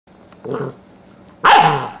Really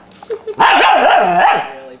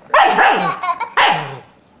pretty.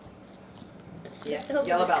 Yeah,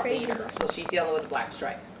 yellow about leader. So she's yellow with a black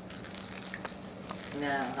stripe.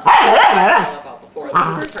 No, yellow about before.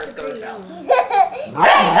 This is her goat belt. Good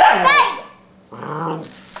boy.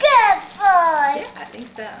 Yeah, I think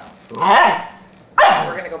so.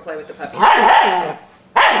 We're gonna go play with the puppy.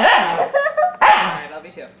 Alright, love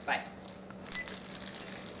you too. Bye.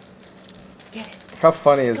 Get it. How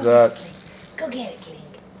funny is that? Go get it, Klink.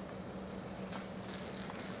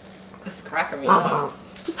 This is cracking me up.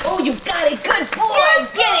 Oh, you got it. Good boy.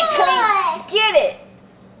 Get it, Klink. Get it.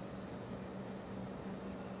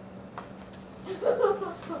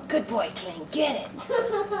 Good boy, Klink. Get it.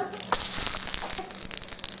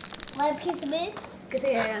 Want a piece of meat? Good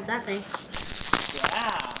thing I got that thing.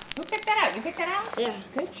 Yeah. Who picked that out? You picked that out? Yeah.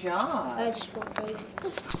 Good job. I just went crazy.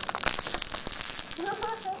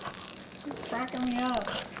 It's cracking me up.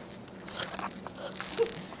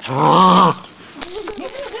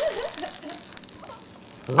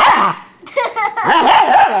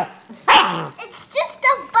 It's just a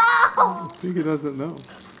ball. I think he doesn't know.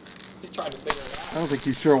 He's trying to figure it out. I don't think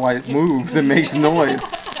he's sure why it moves and makes noise.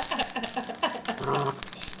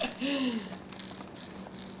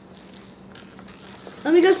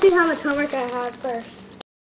 Let me go see how much homework I had first.